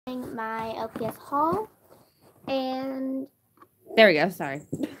My LPS haul and there we go. Sorry.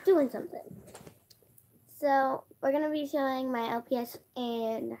 Doing something. So we're gonna be showing my LPS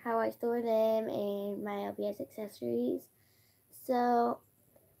and how I store them and my LPS accessories. So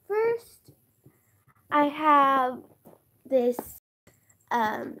first, I have this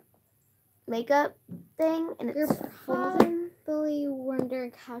makeup thing, and it's probably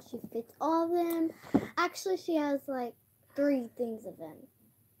wondering how she fits all of them. Actually, she has like 3 things of them.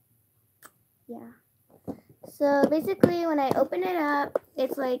 Yeah. So basically, when I open it up,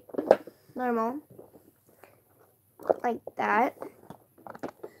 it's like normal, like that.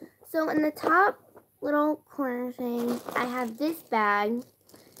 So in the top little corner thing, I have this bag,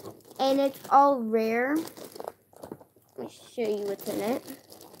 and it's all rare. Let me show you what's in it.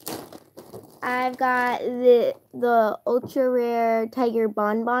 I've got the ultra rare tiger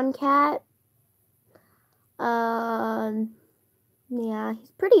bonbon cat. Yeah,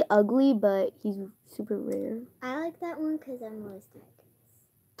 he's pretty ugly, but he's super rare. I like that one because I'm always tigers.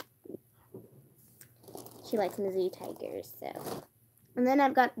 She likes Mizzou tigers, so. And then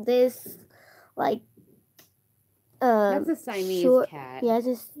I've got this, like, that's a Siamese cat. Yeah, it's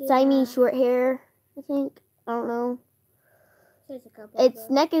a Siamese short hair, I think. I don't know. There's a couple. Its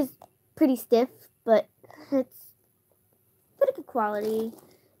neck is pretty stiff, but it's pretty good quality.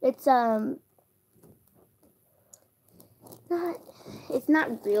 It's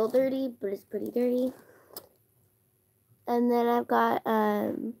not real dirty, but it's pretty dirty. And then I've got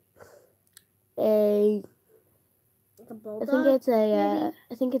a bulldog, I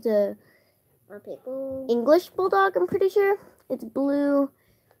think it's a or pitbull. English bulldog, I'm pretty sure. It's blue.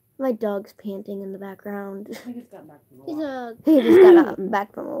 My dog's panting in the background. He just got back from a walk. He just got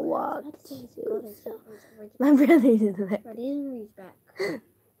back from a walk. My brother's in there. He's back.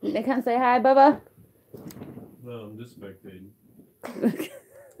 They can't say hi, Bubba. No, I'm just spectating.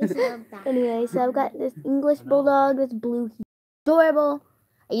 Anyway, so I've got this English bulldog that's blue. He's adorable.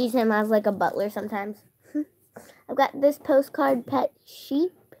 I use him as like a butler sometimes. I've got this postcard pet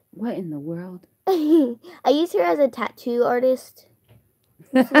sheep. What in the world? I use her as a tattoo artist.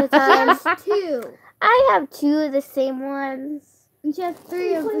 She has 2. I have 2 of the same ones. And she has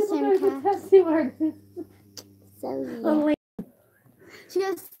 3 of the same cat. Tattoo artist. So yeah. She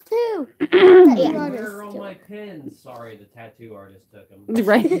has 2. Where are all my pins? Sorry, the tattoo artist took them.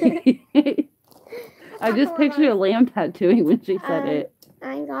 Right. I just pictured a lamb tattooing when she said it.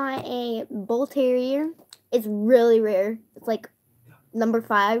 I got a bull terrier. It's really rare. It's like number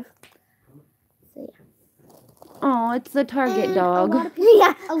 5. So yeah. Oh, it's the Target dog. A lot of people,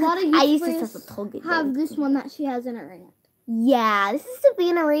 Yeah. A lot of I used to YouTubers have a Target have dog. this one that she has in it right now. Yeah, this is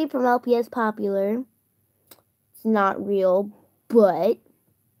Savannah Reed from LPS Popular. It's not real, but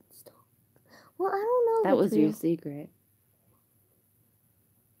well, I don't know. That was your secret.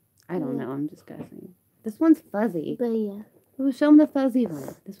 I don't know. I'm just guessing. This one's fuzzy. But yeah. Oh, show them the fuzzy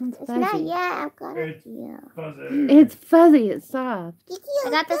one. This one's It's fuzzy. not yet. I've got it. It's Yeah. fuzzy. It's fuzzy. It's soft. I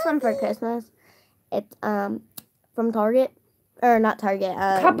got this one for Christmas. It's from Target. Or not Target.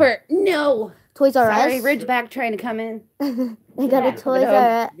 Copper. No. Toys R Us. Sorry, Ridgeback trying to come in. I got it Toys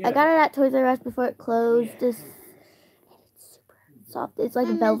R Us. I got it at Toys R Us before it closed. It's super soft. It's like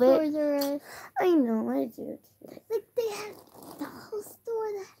velvet. Toys R Us. I know. I do. Like they have the whole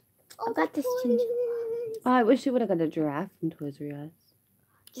store that. I got this ginger. Oh, I wish you would have got a giraffe from Toys R Us.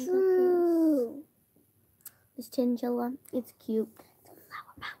 True. This chinchilla. It's cute. It's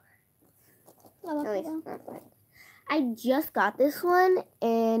flower power. I just got this one,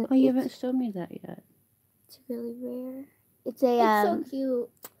 and Oh, you haven't showed me that yet. it's really rare. It's a It's so cute.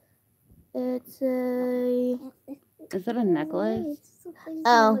 It's a Is that a necklace?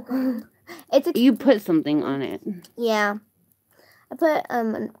 oh, it's You put something on it. yeah. I put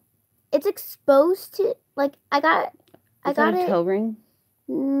it's exposed to like I got Is that a toe ring?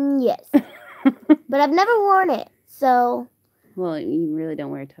 Yes, but I've never worn it, so Well, you really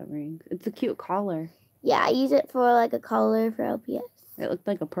don't wear toe rings. It's a cute collar. yeah, I use it for like a collar for LPS. It looked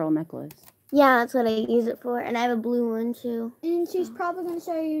like a pearl necklace. Yeah, that's what I use it for, and I have a blue one too. And she's probably going to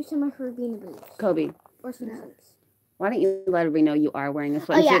show you some of her beanie boots. Kobe, Or swimsuits. why don't you let everybody know you are wearing a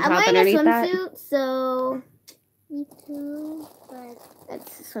swimsuit Oh yeah, I'm top wearing a underneath that? swimsuit, so Me too. But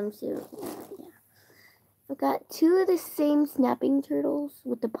that's a swimsuit. Yeah. I've got 2 of the same snapping turtles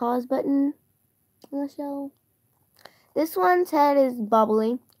with the pause button on the shell. This one's head is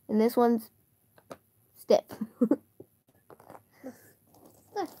bobbly, and this one's stiff.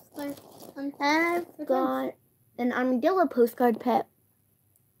 And I've got an armadillo postcard pet.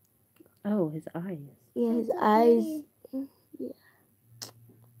 Oh, his eyes. Yeah, his eyes. Yeah.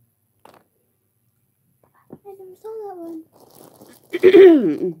 I never saw that one.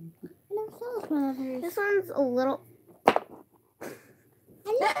 I never saw this one of hers. This one's a little.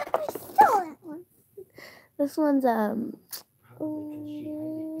 I never saw that one. This one's It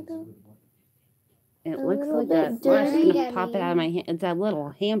A looks little like bit a. Watch dirty. me pop it out of my hand. It's that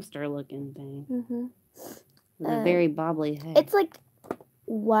little hamster-looking thing Mm-hmm. with a very bobbly head. It's like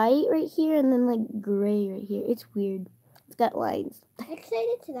white right here and then like gray right here. It's weird. It's got lines. I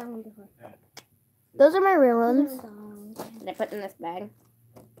excited to that one before. Those are my real ones Dong. that I put in this bag.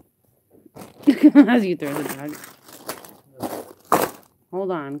 As you throw the bag.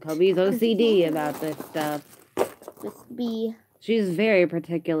 Hold on, Kobe's OCD about this stuff. This bee. She's very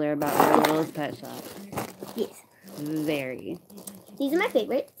particular about her littlest pet shop. Yes. Very. These are my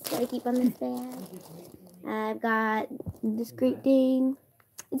favorites that I keep on this bag. I've got this Great Dane.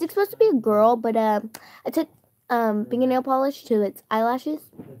 It's supposed to be a girl, but I took fingernail polish to its eyelashes.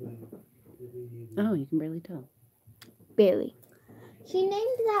 Oh, you can barely tell. Barely. She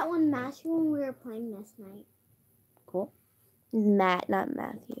named that one Matthew when we were playing this night. Cool. Matt, not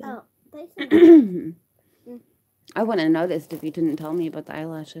Matthew. Oh, they said I wouldn't have noticed if you didn't tell me about the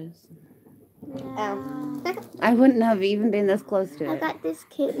eyelashes. yeah. I wouldn't have even been this close to I it. got this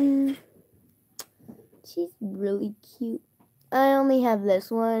kitten. She's really cute. I only have this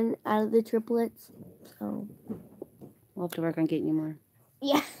one out of the triplets. So We'll have to work on getting you more.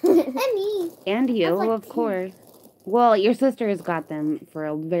 yeah. And me. And you, That's like of two. course. Well, your sister has got them for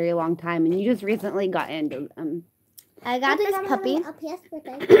a very long time, and you just recently got into them. I got this puppy. LPS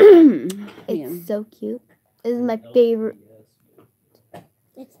birthday. It's Yeah. so cute. This is my favorite.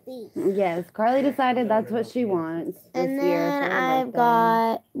 It's these. Yes, Carly decided that's what she wants this And year then for her I've birthday.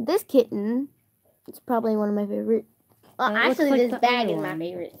 got this kitten. It's probably one of my favorite. Well, It looks actually, like this the bag other is my one.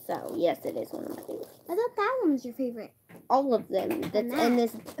 favorite. So yes, it is one of my favorites. I thought that one was your favorite. All of them. That's that. in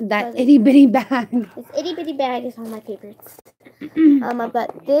this That itty bitty bag. this itty bitty bag is all my favorites. I've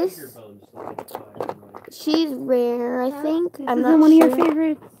got this. She's rare, I think. This I'm isn't not one sure. of your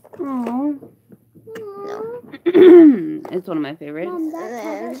favorites. Oh. No. It's one of my favorites. Mom,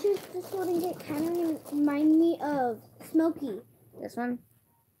 that shoes just holding it kind of remind me of Smokey. This one.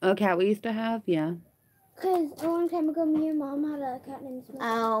 A cat we used to have, yeah. Because a long time ago, me and Mom had a cat named Smokey.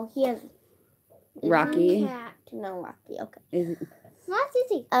 Oh, he has Rocky. Cat. no Rocky. Okay. Is, That's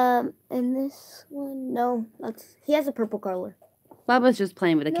easy. And this one, no, he has a purple color. Bubba's just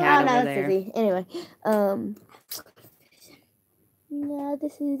playing with a No, cat no, over that's there. Izzy. Anyway, no,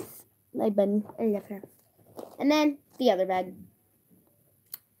 this is my bunny. I love her. And then the other bag.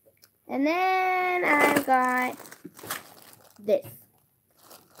 And then I've got this.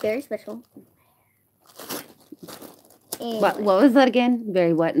 Very special. And What was that again?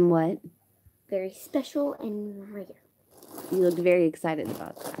 Very what and what? very special and rare. You looked very excited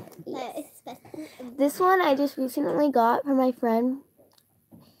about that. This one I just recently got from my friend.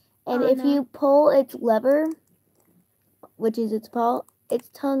 And Oh, if no. you pull its lever, which is its paw, its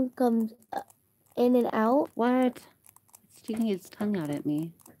tongue comes in and out. What? It's sticking its tongue out at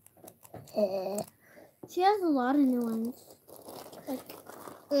me. She has a lot of new ones. Like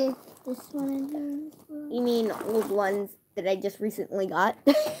this one and this one. You mean old ones that I just recently got?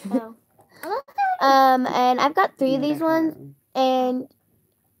 Oh. I love that. And I've got 3 of these ones. And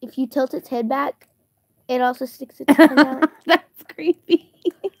if you tilt its head back, it also sticks its tongue out. That's creepy.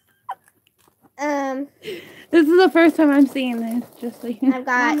 This is the first time I'm seeing this. Just so you know. I've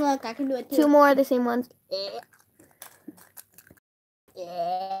Mom, got look, I can do it too. 2 more of the same ones.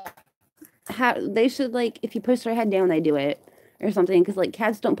 They should, like, if you push their head down, they do it or something. Because, like,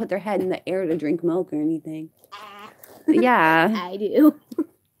 cats don't put their head in the air to drink milk or anything. Yeah. I do.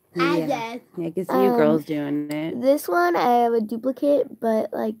 I Yeah, did. I can see you girls doing it. This one, I have a duplicate,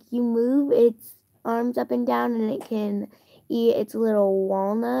 but like you move its arms up and down and it can eat its little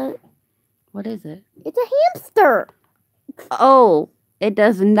walnut. What is it? It's a hamster. Oh, it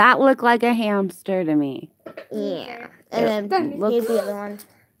does not look like a hamster to me. Yeah. And then Looks- here's the other one.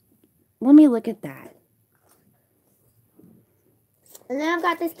 Let me look at that. And then I've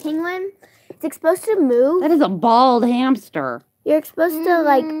got this penguin. It's supposed to move. That is a bald hamster. You're supposed to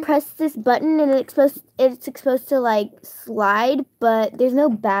like press this button and it's supposed to like slide, but there's no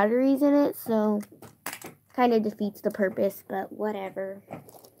batteries in it, so kind of defeats the purpose, but whatever.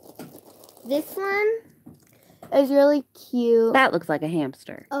 This one is really cute. That looks like a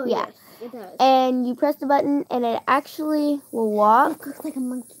hamster. Oh, Yeah. yes, it does. And you press the button and it actually will walk. It looks like a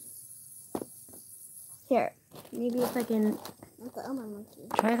monkey. Here, maybe if I can. Like the Elmer monkey.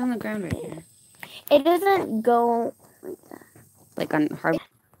 Try it on the ground right here. It doesn't go like that. Like on hard.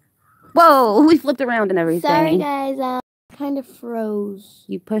 Whoa, we flipped around and everything. Sorry guys, kind of froze.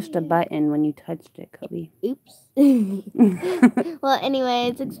 You pushed a button when you touched it, Kobe. Oops. Well,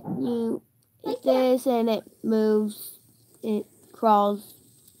 anyway, you hit this and it moves. It crawls.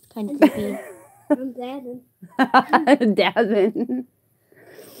 Kind of creepy. I'm dabbing. Dabbing.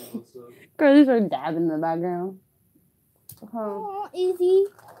 What's up? Girlies are dabbing in the background. Oh. Oh, easy.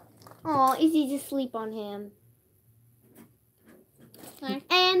 Oh, easy to sleep on him.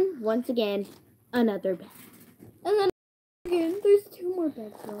 And once again, another bed. And then again, there's 2 more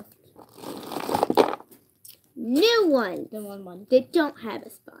beds left. New ones The one. that don't have a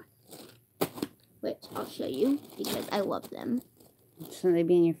spot. Which I'll show you because I love them. Shouldn't they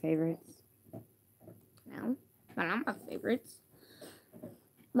be in your favorites? No, but not my favorites.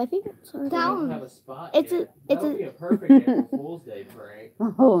 My favorites are That I don't one. have a spot It's yet. a- That would be a perfect April Fool's Day prank.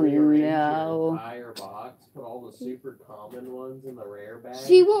 Oh Rearrange your no. entire box, put all the super common ones in the rare bag.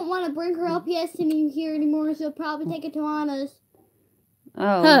 She won't want to bring her LPS in here anymore, so she'll probably take it to Anna's.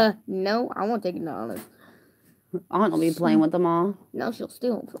 Oh. No, I won't take it to honest. Aunt will be playing with them all. No, she'll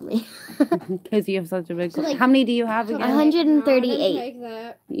steal them from me. Because you have such a big... So, like, how many do you have So again? 138. Take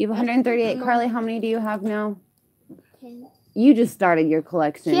that. You have 138. Carly, how many do you have now? 10. You just started your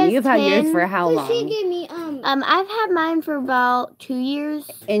collection. She has You've had yours 10. for how So long? she gave me I've had mine for about 2 years.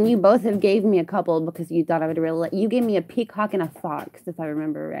 And you both have gave me a couple because you thought I would really... You gave me a peacock and a fox, if I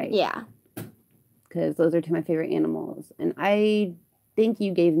remember right. Yeah. Because those are 2 of my favorite animals. And I think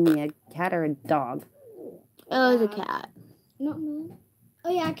you gave me a cat or a dog. It was a cat. no. Oh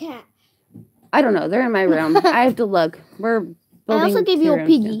yeah, cat. I don't know. They're in my room. I have to look. We're building I also gave 2 you a rooms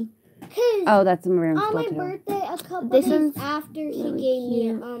piggy. now. Cause Oh, that's in my room on still my too. birthday, a couple This days one's after, she really gave me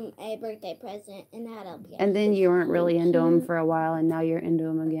cute. a birthday present and had LPS. And then you weren't really into them for a while, and now you're into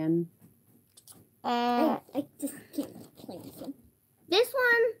them again. I just can't play with them. This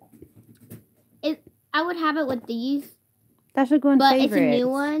one, I would have it with these, That should go in but favorites. it's a new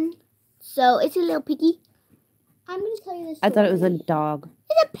one. So it's a little piggy. I'm gonna tell you this. I thought it was a story. dog.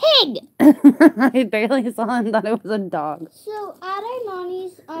 It's a pig. I barely saw and thought it was a dog. So at our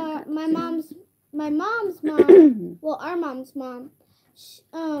nanny's, my mom's mom, well, our mom's mom,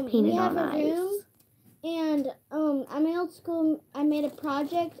 we Painted have on a eyes. room, and at my old school, I made a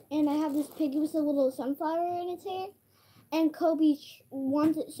project, and I have this piggy with a little sunflower in its hair, and Kobe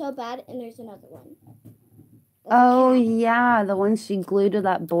wants it so bad, and there's another one. That's a Oh, cat. yeah. The one she glued to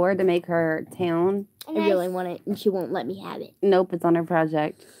that board to make her town. I really want it, and she won't let me have it. Nope, it's on her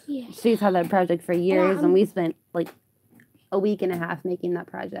project. Yeah. She's had that project for years, I'm- and we spent like a week and a half making that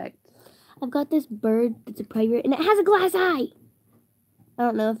project. I've got this bird that's a pirate, and it has a glass eye. I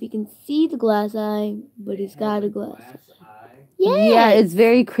don't know if you can see the glass eye, but it's got a glass. eye. Yeah, it's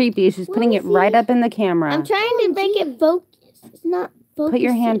very creepy. She's Let putting me it right see. up in the camera. I'm trying to make it focus. It's not focusing. Put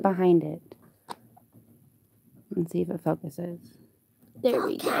your hand behind it. And see if it focuses. There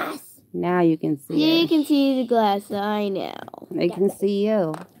we go. Focus. Now you can see You it. can see the glass eye now. They can see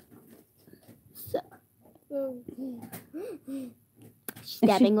you.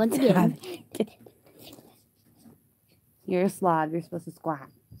 Stabbing once again. You're a slob. You're supposed to squat.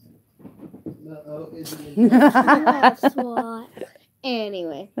 No, isn't SWAT.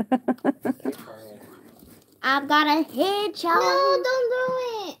 Anyway, I've got a hedgehog. No, don't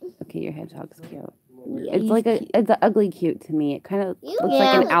do it. Okay, your hedgehog's cute. Yeah, It's he's like cute. it's ugly cute to me. It kind of You looks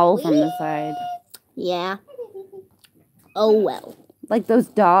like an Yeah. owl from the side. Yeah. Oh well. Like those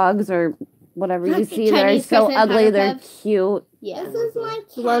dogs or whatever you see that are Chinese so person ugly, powder they're puffs. cute. Yeah. This is my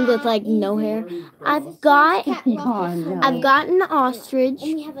cat. The ones with like no hair. I've got Cat Oh, Ruffles. no. I've got an ostrich,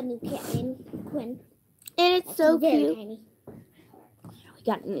 And we have a new cat named Quinn. and it's so She's very cute. tiny. We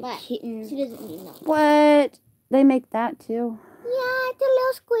got a But kitten. she doesn't need no. What? They make that too? Yeah, it's a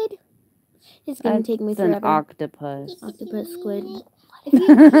little squid. It's gonna take me It's an forever. octopus. Octopus squid. If you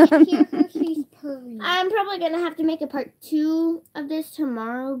can't hear her, she's purring. I'm probably gonna have to make a part 2 of this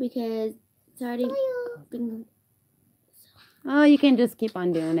tomorrow because it's already been. Oh, you can just keep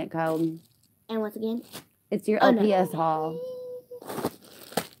on doing it, Kyle. And once again, It's your Oh, no. LPS haul.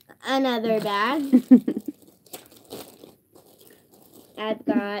 another bag. I've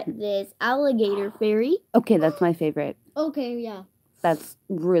got this alligator fairy. Okay, that's my favorite. Okay, yeah. That's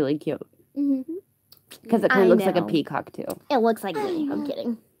really cute. Mm-hmm. Because it kind I of looks like a know. peacock too. It looks like me. I'm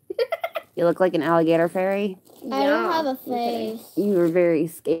kidding. You look like an alligator fairy. I don't have a I'm kidding. face. You were very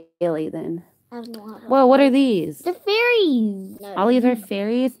scaly then. I don't have a Well, what are these? The fairies. No. All these are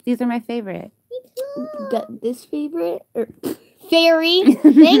fairies? These are my favorite. Got this favorite fairy.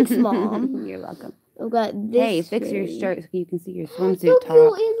 Thanks, Mom. You're welcome. I've got this. Hey, fix your fairy. shirt so you can see your So swimsuit cute top. and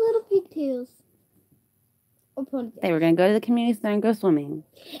little pigtails. or ponytail. They were gonna go to the community center and go swimming.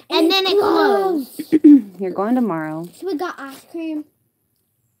 And then it closed. You're going tomorrow. So we got ice cream.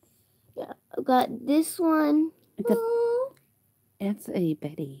 I've got this one. It's a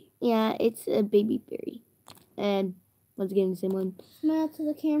Betty. Yeah, it's a baby berry. And once again, the same one. Smile to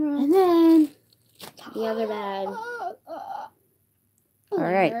the camera. And then the other bag. All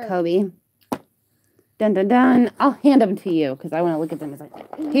right, Kobe. Dun dun dun. I'll hand them to you because I want to look at them. It's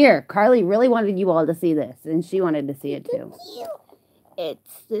like, here, Carly really wanted you all to see this, and she wanted to see it too.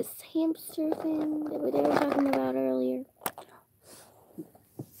 It's this hamster thing that they were talking about earlier.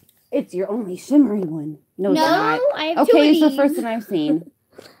 It's your only shimmery one. No, it's not. I have two Okay, of it's the these. first one I've seen.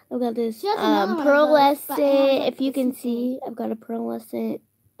 I've got this She has another one of those, but it has, pearlescent. like, If you can this see, I've got a pearlescent.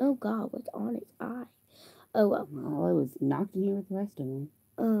 Oh God, what's on its eye? Oh well. Well, I was knocked in here with the rest of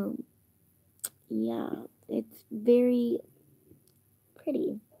them. Yeah, it's very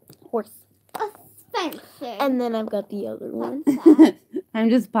pretty. Horse. Spencer. And then I've got the other one. I'm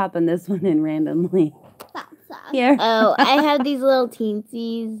just popping this one in randomly. That's sad. Here. Oh, I have these little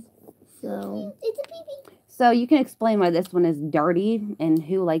teensies. So It's a baby. So you can explain why this one is dirty and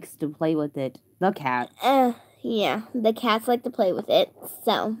who likes to play with it. The cat. yeah, the cats like to play with it.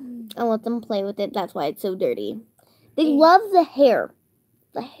 So I let them play with it. That's why it's so dirty. They love the hair.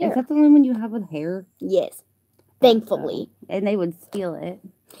 The hair. Is that the only one you have with hair? Yes. Thankfully. And they would steal it.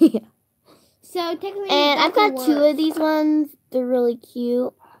 Yeah. So technically, And I've that's got the two of worst. these ones. They're really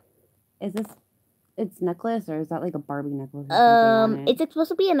cute. Is this its necklace or is that like a Barbie necklace? Or something on it? It's supposed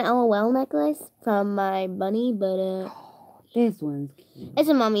to be an LOL necklace from my bunny, but This one's cute. it's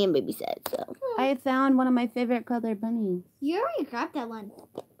a mommy and baby set. So I found one of my favorite colored bunnies. You already grabbed that one.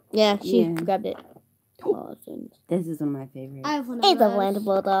 yeah, she Yeah. grabbed it. Oh, thanks. This is one of my favorites. I have one of It's a those. land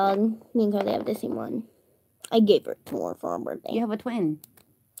bulldog. Me and Carly have the same one. I gave her to her for her birthday. You have a twin.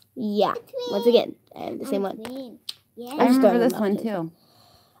 Yeah. Once again, I have the same one. Yeah. I just remember throwing this them one out there. too.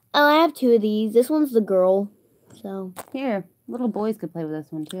 Oh, I have two of these. This one's the girl. So Here, little boys could play with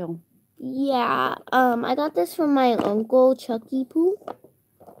this one too. yeah. I got this from my uncle Chucky Poo.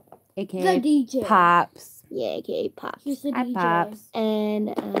 The AKA DJ. Pops. Yeah, aka Pops. Here's the Hi, DJ. Pops.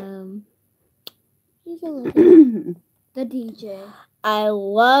 And she's a little- The DJ. I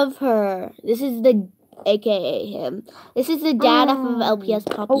love her. This is the AKA him. This is the dad off of LPS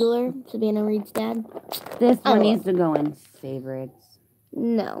Popular. Savannah Reed's dad. This Oh. one needs to go in favorites.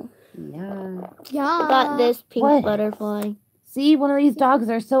 No. Yeah. Yeah. I got this pink What? butterfly. See, one of these dogs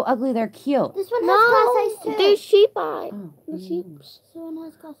are so ugly they're cute. This one has No, glass eyes too. they're sheep eye. Oh, The mm. sheeps. This one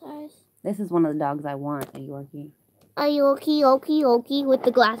has glass eyes. This is one of the dogs I want, a Yorkie. A Yorkie with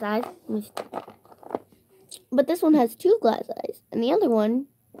the glass eyes. But this one has two glass eyes, and the other one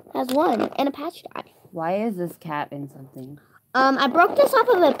has one and a patched eye. Why is this cat in something? I broke this off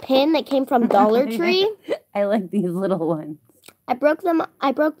of a pin that came from Dollar Tree. I like these little ones. I broke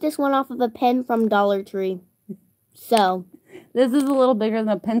this one off of a pen from Dollar Tree. So This is a little bigger than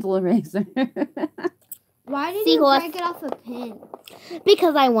a pencil eraser. Why did Seahorse. you break it off a pin?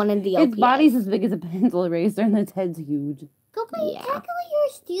 because I wanted the LPS. Its body's as big as a pencil eraser and its head's huge. Go play. Yeah. Technically, you're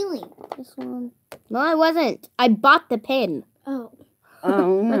stealing. This one. No, I wasn't. I bought the pin. Oh.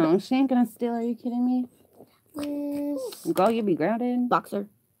 Oh no, she ain't gonna steal. Are you kidding me? This Girl, you'd be grounded. boxer.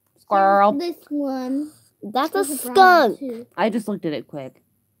 Squirrel. This one. That's a There's brown one, skunk. too. I just looked at it quick.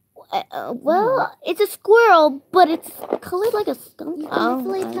 Well, it's a squirrel, but it's colored like a skunk. You can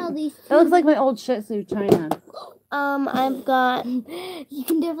definitely tell these two. It looks like my old Shih Tzu China. I've got You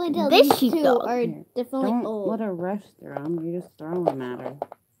can definitely tell This these two sheepdog. are Here, definitely Don't old. let her rush through them. You're just throwing them at her.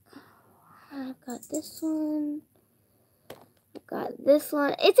 I've got this one. I've got this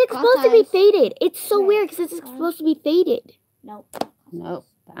one. It's supposed to be eyes. faded. It's so Right. weird because it's supposed to be faded. Nope. Nope.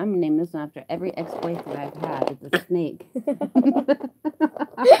 I'm gonna name this one after every ex-boyfriend I've had. It's a snake.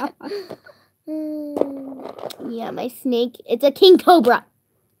 Yeah, my snake. It's a king cobra.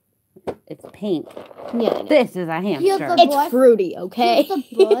 It's pink. Yeah, I know. This is a have hamster. a- It's fruity, okay? Here's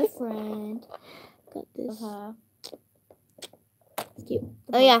the boyfriend. Got this. Uh-huh. It's cute.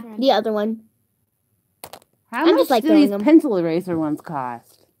 The Oh yeah, boyfriend. the other one. How I'm much just, like, do throwing these them. pencil eraser ones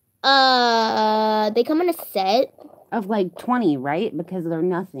cost? They come in a set, Of like 20, right? Because they're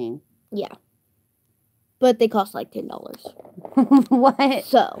nothing. but they cost like $10. What?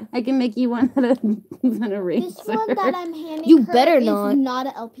 So I can make you one out of an eraser. This one that I'm handing You her better is not. not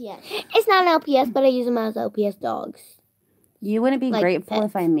an LPS. it's not an LPS, but I use them as LPS dogs. You wouldn't be Like grateful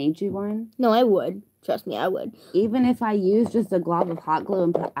pets. if I made you one? No, I would. Trust me, I would. Even if I used just a glob of hot glue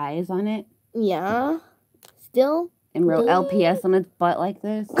and put eyes on it Yeah. Still, and wrote Really? LPS on its butt like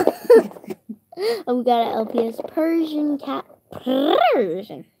this? we got an LPS Persian cat.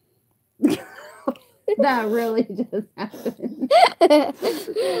 Persian. That really just happened.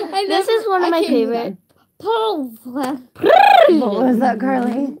 This is one of my favorite. What was that,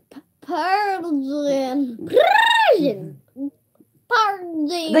 Carly?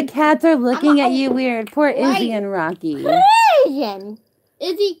 The cats are looking at you weird. Poor Izzy and Rocky. Persian.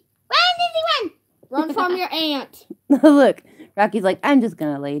 Izzy, run! Run from your aunt. Look, Rocky's like, I'm just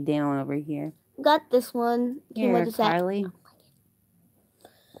gonna lay down over here. Got this one. Came Here, with a set. Carly.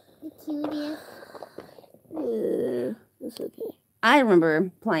 The cutest. It's okay. I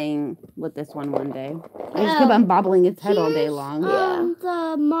remember playing with this one day. I just kept on bobbling its head all day long.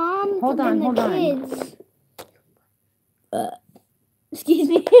 The mom Hold on, and hold the on. kids. Excuse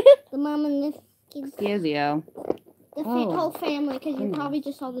me. The mom and the kids. Excuse you. The whole family, because you probably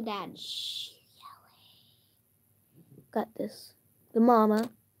just saw the dad. Got this. The mama,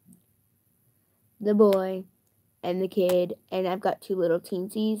 the boy, and the kid, and I've got two little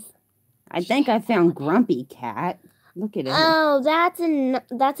teensies. I think I found Grumpy Cat. Look at it. Oh, that's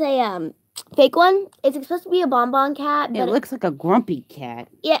a fake one. It's supposed to be a bonbon cat, It but looks like a Grumpy Cat.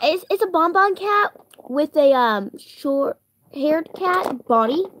 yeah, it's a bonbon cat with a short-haired cat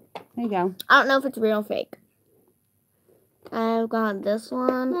body. There you go. I don't know if it's real or fake. I've got this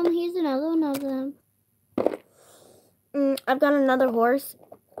one. Mom, here's another one of them. I've got another horse.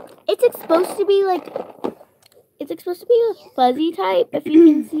 It's supposed to be a fuzzy type, if you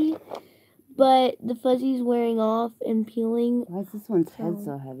can see. But the fuzzy's wearing off and peeling. Why is this one's head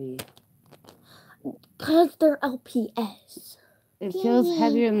so heavy? Because they're LPS. It feels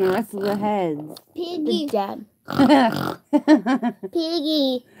heavier than the rest of the heads. Piggy, The dad. What?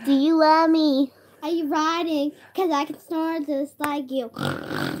 Piggy, do you love me? are you riding? Because I can snore just like you.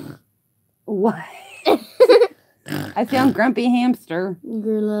 I found Grumpy Hamster.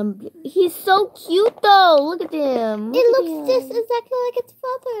 He's so cute, though. Look at him. It looks just exactly like its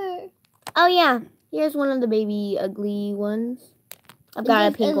father. Oh, yeah. Here's one of the baby ugly ones. I've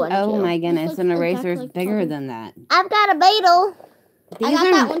got a pink one, Oh too. my goodness, looks an exactly eraser's like bigger Bobby. than that. I've got a beetle. I got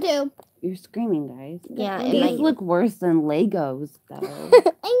that one too. You're screaming, guys. Yeah, and These like, look worse than Legos, though.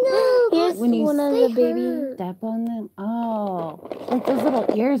 I know. here's when you one of the baby. Step on them. Oh, like those little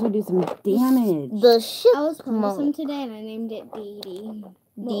ears would do some damage. The shit. I was playing with Come some today and I named it Dee Dee.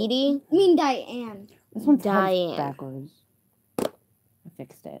 Dee Dee. I mean Diane. This one's Diane. head's backwards. I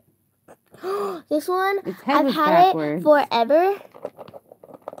fixed it. This one, Its head I've was had backwards. it forever.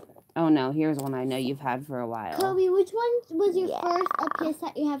 Oh no, here's one I know you've had for a while. Kobe, which one was your Yeah. first LPS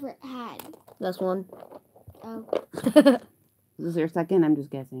that you ever had? This one. Oh. Is this your second? I'm just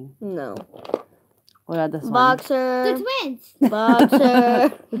guessing. No. What about this one? Boxer. The twins.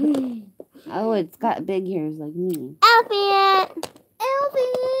 Boxer. Oh, it's got big ears like me. Elfie.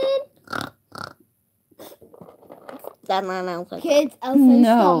 Elfin. That's not an elephant. Kids, elephants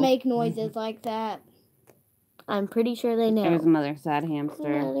No. don't make noises like that. I'm pretty sure they know. There's another sad hamster.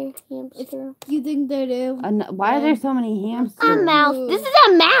 Another hamster. You think they do? Why are there so many hamsters? A mouse. This is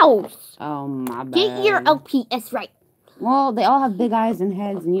a mouse. Oh my bad. Get your LPS right. Well, they all have big eyes and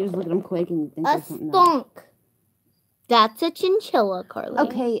heads, and you just look at them quick and you think A there's something else. skunk. That's a chinchilla, Carly.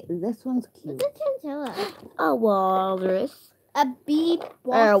 Okay, this one's cute. It's a chinchilla. A walrus. A bee.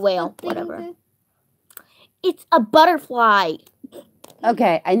 Or a whale, wasp thing. whatever. It's a butterfly.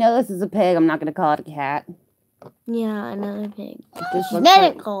 Okay, I know this is a pig. I'm not gonna call it a cat. Yeah, another pig. It just She looks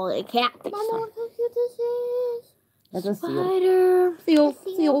didn't like call it a cat. Mama, look how cute this is. that's a seal. Spider. Seal,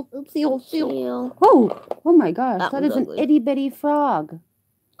 Seal. seal. Seal. Oh my gosh, That that was is an ugly. itty bitty frog.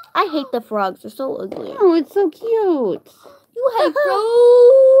 I hate the frogs. They're so ugly. Oh, it's so cute. You hate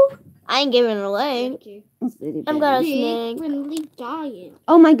frogs. I ain't giving it away. It's itty I'm gonna bitty. snake. Friendly giant.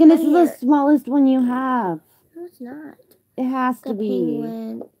 Oh my goodness, this Right is the smallest one you have. No, it's not. It has to The be.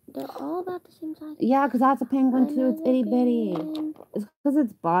 penguin. They're all about the same size. Yeah, because that's a penguin too. It's Another itty bitty. penguin. It's because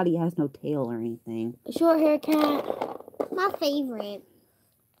its body has no tail or anything. A short hair cat. My favorite.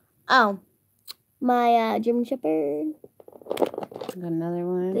 Oh, my German Shepherd. Got another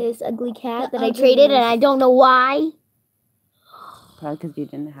one. This ugly cat The that I traded, and ugliest. I don't know why. Probably because you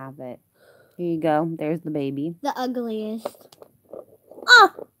didn't have it. Here you go. There's the baby. The ugliest.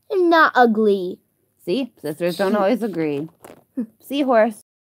 Oh, not ugly. See? Sisters don't always agree. Seahorse.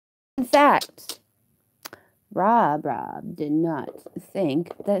 In fact, Rob did not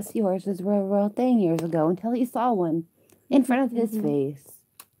think that seahorses were a real thing years ago until he saw one in front of his face.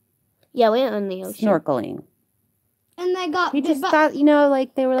 Yeah, we went in the ocean. Snorkeling. And they got He just thought,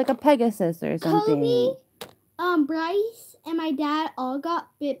 like they were like a Pegasus or something. Kobe, Bryce, and my dad all got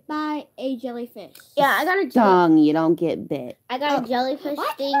bit by a jellyfish. Yeah, I got a Dung, you don't get bit. I got a jellyfish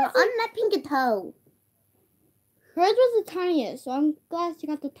Why sting can't on my pinky toe. Hers was the tiniest, so I'm glad she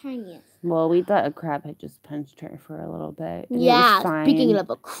got the tiniest. Well, we thought a crab had just punched her for a little bit. And it was Yeah, fine. speaking of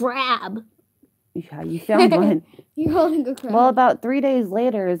a crab. Yeah, you found one. You're holding a crab. Well, about 3 days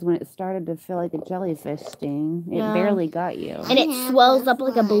later is when it started to feel like a jellyfish sting. It Yeah. barely got you. And it swells up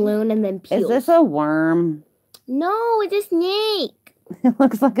like a balloon and then peels. Is this a worm? No, it's a snake. It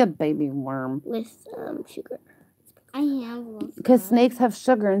looks like a baby worm. With sugar. I have one. Because snakes have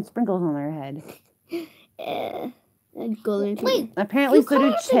sugar and sprinkles on their head. A golden retriever. Wait, Apparently you so do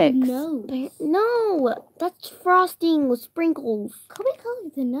colored the chicks. nose. No, that's frosting with sprinkles. Kobe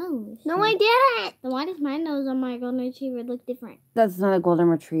colored the nose. No, I didn't. Then why does my nose on my golden retriever look different? That's not a golden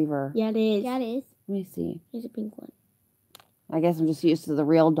retriever. Yeah, it is. Yeah, it is. Let me see. There's a pink one. I guess I'm just used to the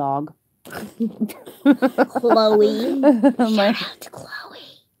real dog. Chloe. My- Shout out to Chloe.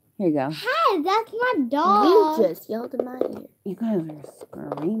 Here you go. Hey, that's my dog. You just yelled in my ear. You guys are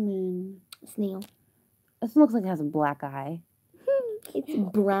screaming. Snail. This looks like it has a black eye. It's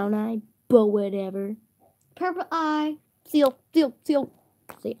brown eyed, but whatever. Purple eye. Seal. Seal.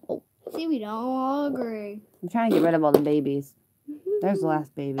 See, we don't all agree. I'm trying to get rid of all the babies. There's the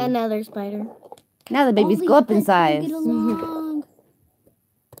last baby. Another spider. Now the babies All go up these in pets gotta size. Get along.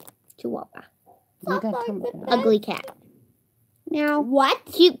 Chihuahua. You got Fuck, some- like the Ugly cat. Now what?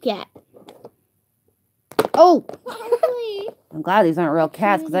 Cute cat. Oh! Ugly. I'm glad these aren't real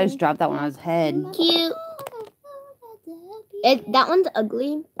cats because I just dropped that one on his head. Cute. That one's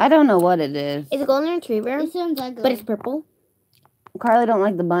ugly. I don't know what it is. It's a golden retriever, It sounds ugly. but it's purple. Carly don't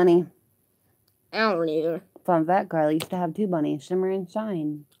like the bunny. I don't either. Fun fact, Carly used to have 2 bunnies, Shimmer and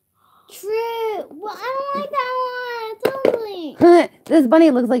Shine. true. Well, I don't like that one. It's ugly. This bunny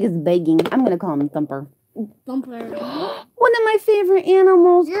looks like it's begging. I'm going to call him Thumper. Thumper. One of my favorite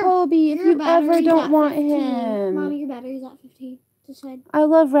animals, Your- Kobe, if your you ever battery's don't at want 15. him. Mommy, your battery's at 15. Just said. I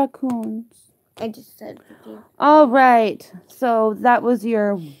love raccoons. I just said 15. All right. So that was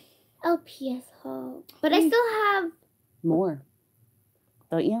your LPS Haul. But I still have... more.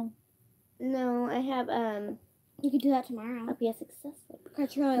 Don't you? No, I have You could do that tomorrow. LPS Successful.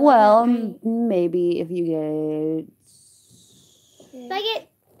 Catch her Well, late at night. maybe if you get... If I get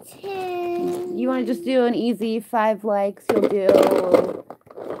 10... You want to just do an easy 5 likes, you'll do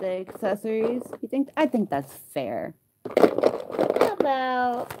the accessories? You think? I think that's fair. How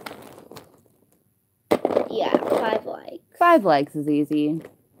about... Yeah, 5 likes. 5 likes is easy.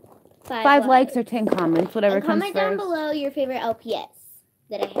 5 likes or 10 comments, whatever And comes comment down first. below your favorite LPS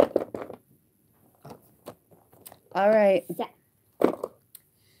that I have. All right. So-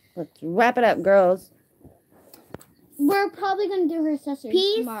 Let's wrap it up, girls. We're probably going to do her accessories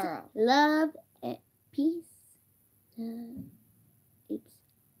Peace. tomorrow. Love and peace. Love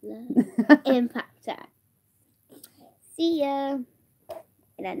and pop tart. See ya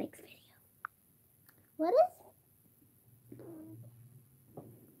in our next video.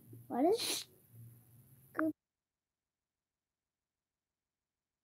 What is?